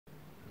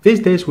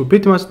These days we're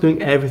pretty much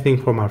doing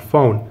everything from our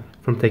phone,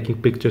 from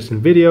taking pictures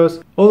and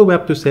videos, all the way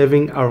up to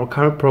saving our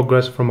current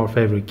progress from our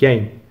favorite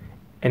game.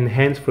 And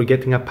hence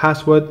forgetting a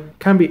password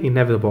can be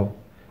inevitable.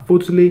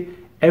 Unfortunately,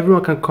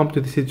 everyone can come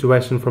to this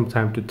situation from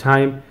time to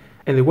time,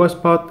 and the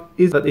worst part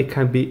is that it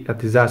can be a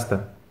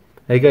disaster.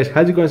 Hey guys,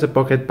 how's it going? It's a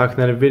Pocket back in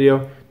another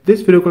video.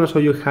 This video is going to show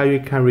you how you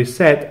can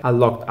reset a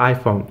locked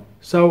iPhone.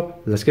 So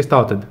let's get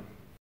started.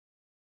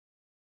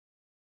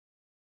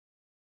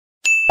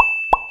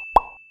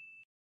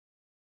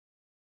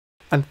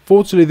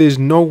 Unfortunately, there is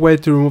no way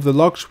to remove the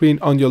lock screen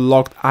on your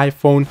locked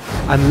iPhone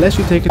unless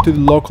you take it to the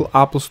local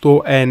Apple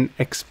store and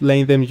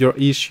explain them your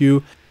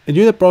issue. And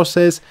during the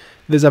process,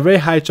 there's a very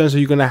high chance that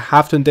you're going to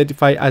have to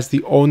identify as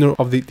the owner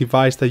of the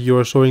device that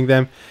you're showing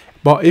them.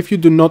 But if you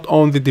do not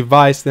own the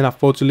device, then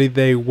unfortunately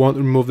they won't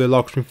remove the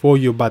lock screen for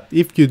you. But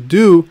if you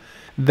do,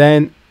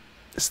 then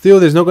still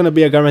there's not going to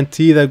be a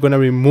guarantee they're going to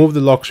remove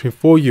the lock screen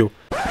for you.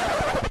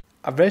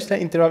 A very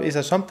slight interrupt is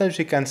that sometimes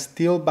you can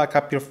still back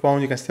up your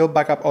phone, you can still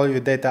back up all your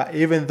data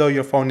even though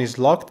your phone is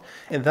locked,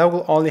 and that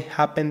will only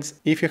happen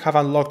if you have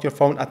unlocked your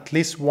phone at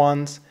least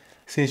once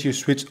since you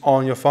switched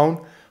on your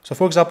phone. So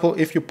for example,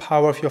 if you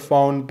power off your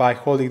phone by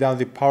holding down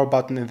the power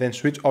button and then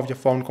switch off your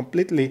phone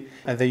completely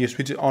and then you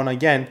switch it on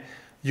again,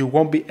 you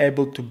won't be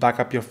able to back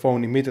up your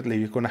phone immediately.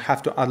 You're going to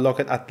have to unlock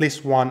it at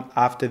least once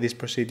after this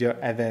procedure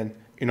and then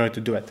in order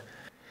to do it.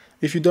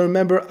 If you don't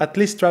remember, at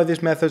least try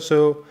this method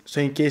so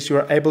in case you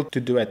are able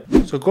to do it.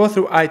 So go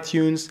through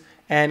iTunes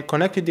and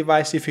connect your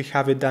device if you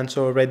haven't done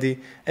so already,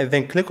 and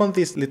then click on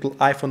this little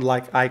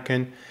iPhone-like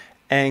icon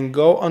and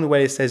go on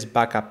where it says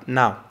backup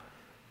now.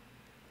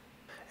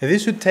 And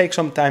this should take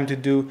some time to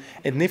do,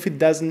 and if it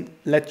doesn't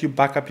let you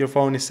back up your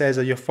phone, it says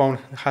that your phone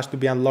has to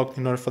be unlocked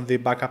in order for the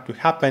backup to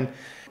happen,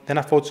 then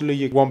unfortunately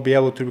you won't be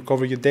able to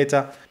recover your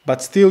data,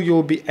 but still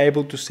you'll be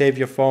able to save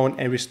your phone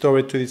and restore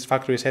it to its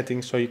factory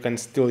settings so you can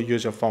still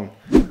use your phone.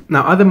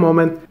 Now at the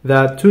moment there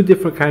are two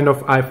different kind of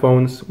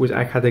iPhones which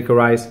I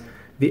categorize.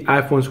 The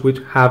iPhones which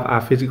have a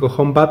physical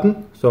home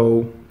button,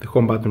 so the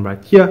home button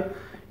right here,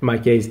 in my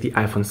case the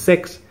iPhone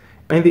 6,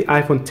 and the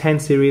iPhone 10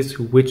 series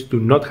which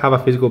do not have a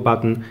physical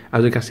button,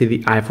 as you can see the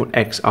iPhone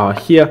XR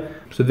here.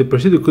 So the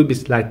procedure could be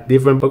slightly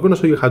different, but I'm going to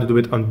show you how to do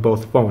it on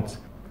both phones.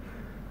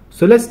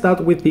 So let's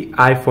start with the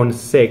iPhone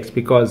 6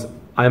 because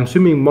I'm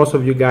assuming most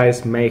of you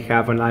guys may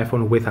have an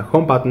iPhone with a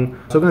home button.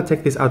 So I'm going to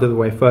take this out of the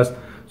way first.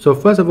 So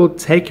first of all,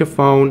 take your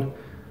phone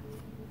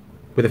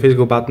with a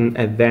physical button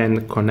and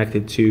then connect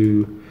it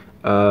to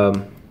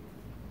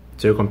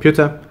your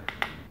computer.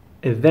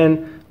 And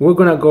then we're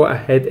going to go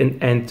ahead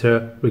and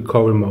enter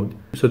recovery mode.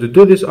 So to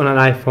do this on an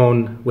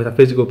iPhone with a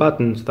physical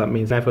button, so that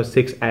means iPhone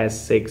 6s,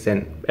 6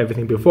 and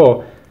everything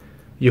before,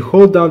 you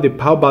hold down the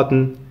power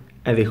button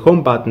and the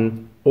home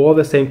button all at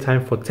the same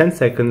time for 10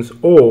 seconds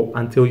or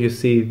until you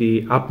see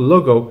the Apple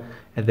logo,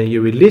 and then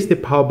you release the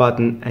power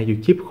button and you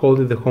keep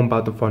holding the home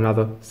button for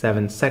another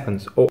 7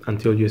 seconds or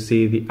until you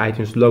see the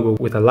iTunes logo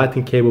with a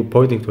lightning cable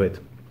pointing to it.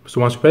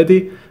 So once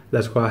ready,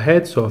 let's go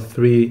ahead. So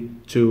 3,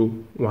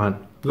 2,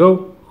 1,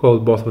 go.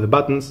 Hold both of the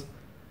buttons.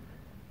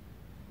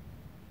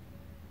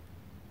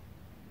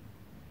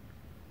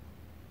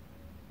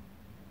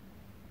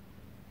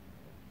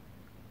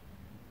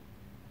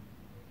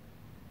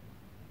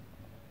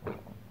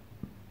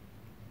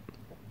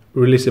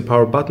 Release the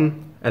power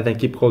button and then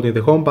keep holding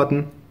the home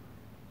button.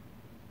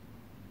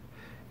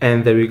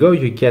 And there we go,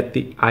 you get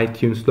the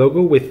iTunes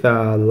logo with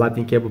a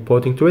lightning cable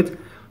pointing to it.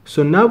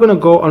 So now I'm gonna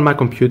go on my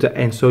computer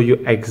and show you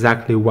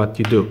exactly what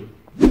you do.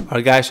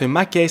 Alright guys, so in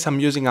my case I'm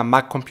using a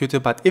Mac computer,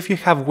 but if you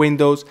have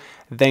Windows,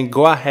 then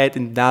go ahead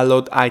and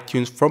download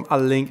iTunes from a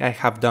link I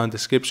have down in the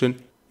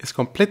description. It's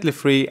completely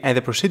free and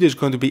the procedure is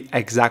going to be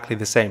exactly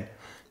the same.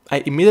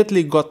 I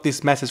immediately got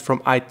this message from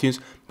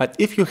iTunes, but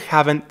if you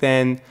haven't,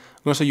 then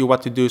I'm going to show you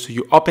what to do. So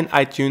you open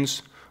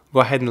iTunes, go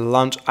ahead and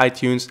launch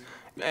iTunes,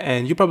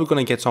 and you're probably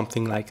going to get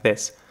something like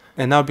this.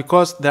 And now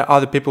because there are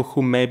other people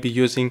who may be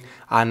using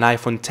an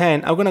iPhone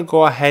 10, I'm going to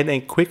go ahead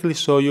and quickly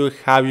show you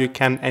how you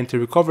can enter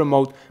recovery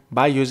mode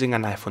by using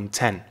an iPhone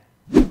 10.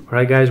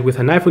 Alright guys, with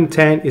an iPhone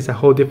 10 it's a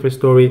whole different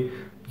story.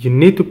 You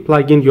need to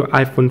plug in your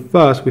iPhone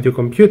first with your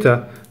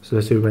computer. So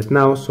let's do it right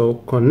now. So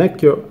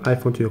connect your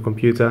iPhone to your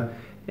computer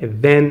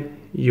and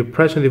then you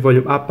press on the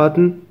volume up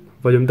button,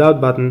 volume down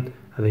button,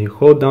 and then you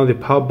hold down the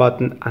power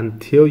button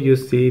until you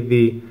see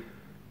the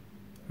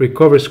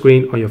recovery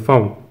screen on your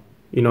phone.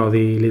 You know,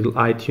 the little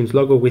iTunes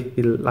logo with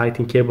the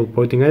lightning cable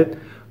pointing at it.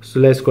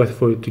 So let's go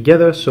through it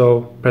together.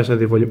 So press on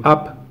the volume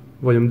up,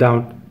 volume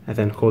down, and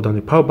then hold down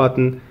the power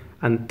button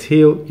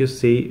until you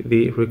see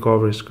the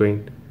recovery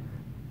screen.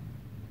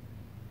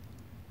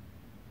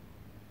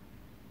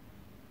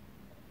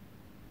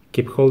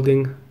 Keep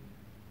holding.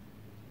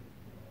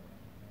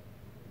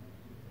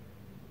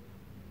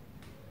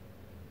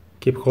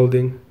 Keep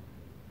holding.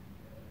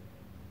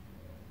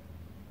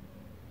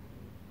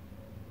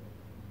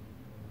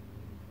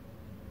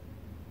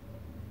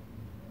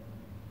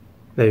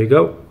 There you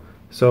go.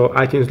 So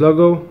iTunes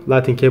logo,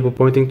 lightning cable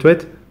pointing to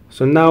it.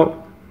 So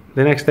now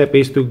the next step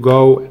is to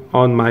go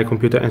on my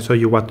computer and show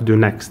you what to do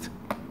next.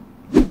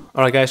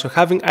 Alright guys, so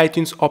having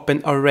iTunes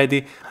open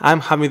already, I'm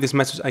having this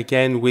message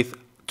again with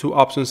two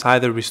options,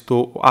 either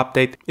restore or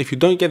update. If you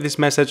don't get this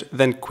message,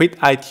 then quit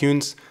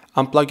iTunes,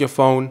 unplug your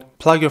phone,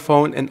 plug your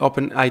phone and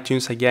open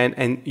iTunes again,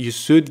 and you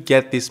should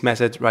get this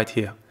message right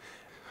here.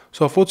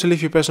 So unfortunately,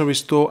 if you press on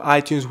restore,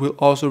 iTunes will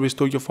also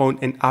restore your phone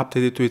and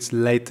update it to its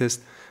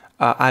latest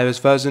iOS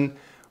version.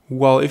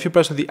 Well, if you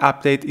press on the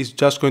update, it's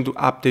just going to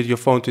update your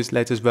phone to its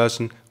latest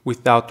version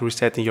without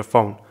resetting your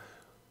phone.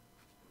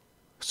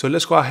 So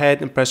let's go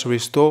ahead and press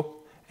restore,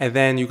 and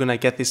then you're gonna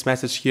get this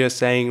message here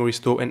saying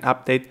restore and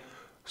update.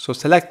 So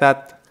select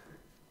that,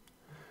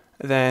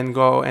 then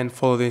go and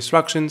follow the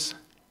instructions.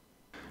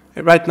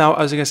 And right now,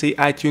 as you can see,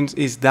 iTunes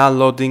is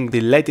downloading the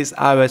latest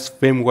iOS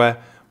firmware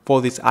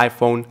for this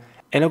iPhone,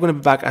 and I'm gonna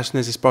be back as soon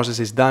as this process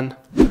is done.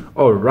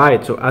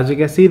 Alright, so as you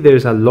can see,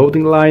 there's a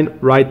loading line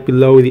right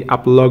below the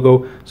Apple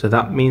logo, so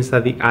that means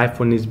that the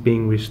iPhone is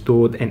being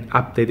restored and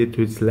updated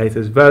to its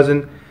latest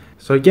version.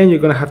 So again, you're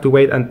gonna have to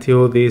wait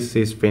until this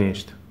is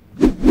finished.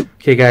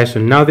 Okay guys, so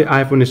now the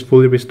iPhone is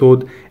fully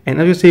restored,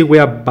 and as you see, we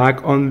are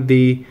back on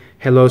the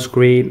hello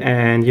screen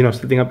and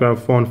setting up our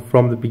phone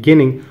from the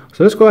beginning.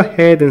 So let's go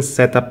ahead and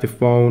set up the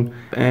phone,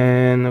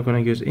 and I'm gonna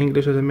use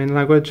English as the main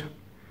language.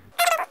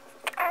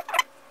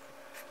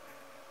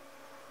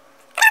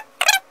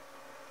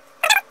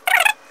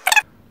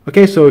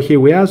 Okay, so here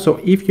we are.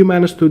 So if you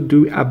managed to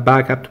do a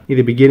backup in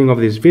the beginning of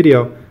this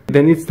video,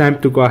 then it's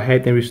time to go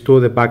ahead and restore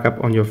the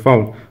backup on your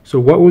phone. So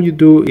what will you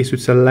do is to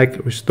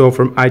select restore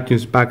from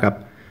iTunes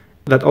backup.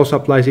 That also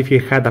applies if you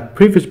had a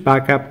previous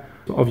backup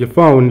of your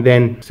phone,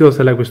 then still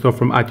select restore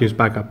from iTunes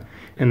backup.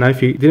 And now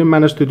if you didn't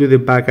manage to do the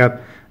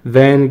backup,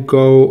 then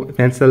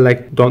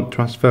select don't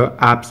transfer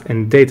apps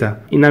and data.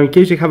 And now in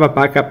case you have a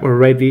backup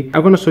already,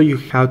 I'm going to show you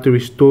how to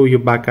restore your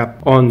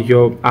backup on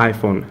your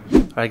iPhone.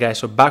 Alright guys,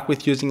 so back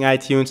with using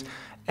iTunes,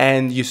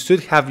 and you should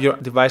have your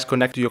device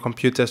connected to your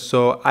computer,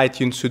 so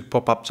iTunes should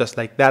pop up just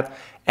like that,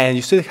 and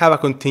you should have a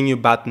continue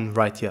button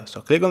right here.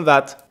 So click on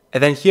that,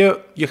 and then here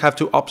you have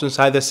two options,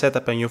 either set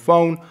up on your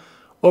phone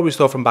or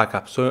restore from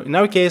backup. So in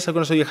our case, I'm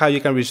going to show you how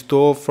you can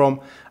restore from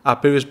a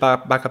previous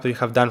backup that you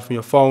have done from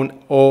your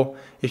phone, or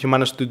if you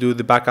managed to do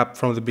the backup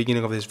from the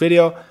beginning of this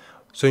video.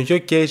 So in your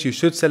case, you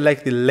should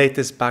select the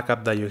latest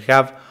backup that you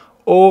have,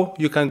 or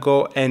you can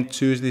go and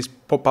choose this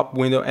pop-up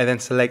window and then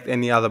select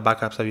any other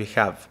backups that you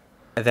have.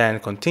 And then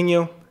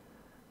continue.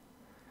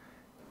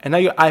 And now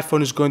your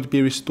iPhone is going to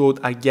be restored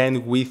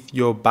again with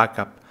your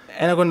backup.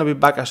 And I'm going to be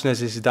back as soon as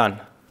this is done.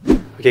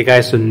 Okay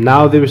guys, so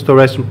now the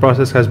restoration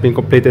process has been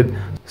completed.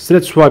 So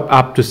let's swipe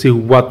up to see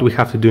what we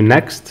have to do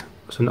next.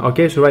 So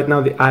right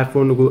now the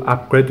iPhone will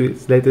upgrade to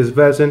its latest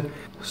version.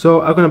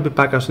 So I'm going to be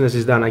back as soon as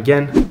it's done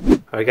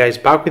again. Alright guys,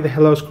 back with the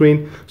hello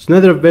screen. So now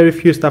there are very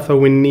few stuff that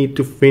we need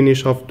to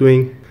finish off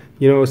doing.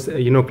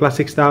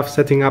 Classic stuff,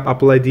 setting up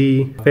Apple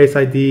ID, Face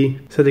ID,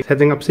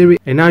 setting up Siri,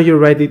 and now you're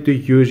ready to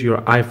use your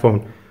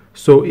iPhone.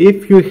 So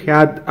if you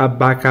had a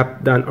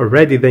backup done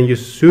already, then you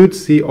should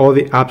see all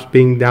the apps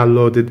being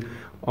downloaded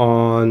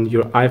on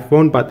your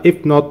iPhone, but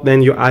if not,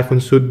 then your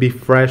iPhone should be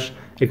fresh,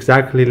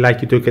 exactly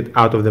like you took it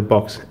out of the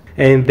box.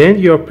 And then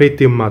you're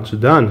pretty much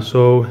done.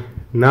 So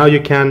now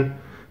you can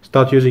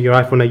start using your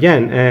iPhone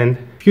again. And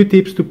few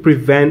tips to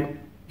prevent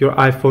your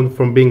iPhone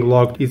from being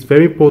locked. It's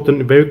very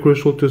important, very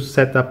crucial to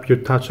set up your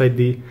Touch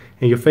ID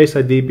and your Face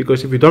ID,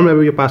 because if you don't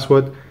remember your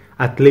password,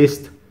 at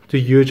least to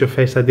use your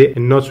Face ID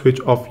and not switch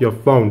off your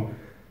phone.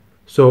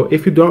 So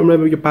if you don't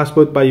remember your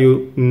password but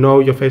you know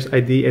your Face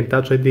ID and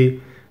Touch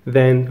ID,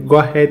 then go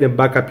ahead and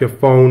back up your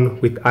phone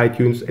with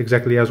iTunes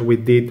exactly as we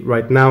did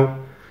right now,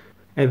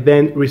 and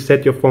then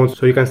reset your phone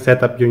so you can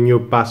set up your new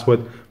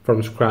password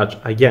from scratch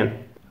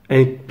again.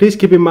 And please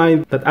keep in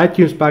mind that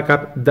iTunes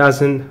backup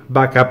doesn't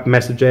back up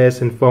messages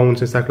and phones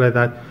and stuff like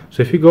that.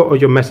 So if you go on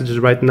your messages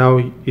right now,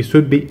 it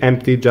should be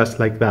empty just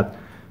like that.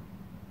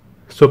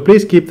 So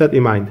please keep that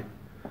in mind.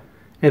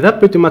 And that's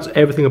pretty much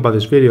everything about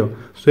this video.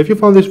 So if you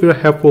found this video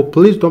helpful,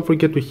 please don't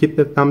forget to hit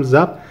the thumbs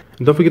up.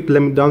 And don't forget to let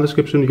me down in the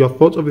description your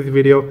thoughts of this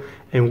video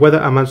and whether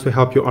I managed to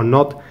help you or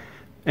not.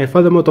 And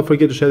furthermore, don't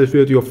forget to share this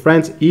video to your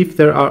friends if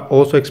they are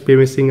also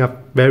experiencing a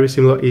very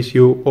similar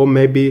issue, or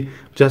maybe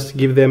just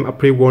give them a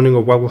pre-warning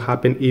of what will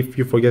happen if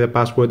you forget the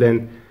password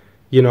and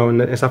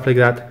stuff like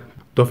that.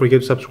 Don't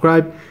forget to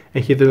subscribe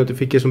and hit the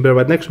notification bell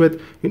right next to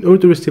it in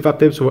order to receive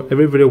updates for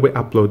every video we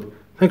upload.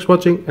 Thanks for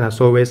watching, and as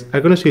always,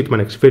 I'm gonna see you in my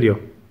next video.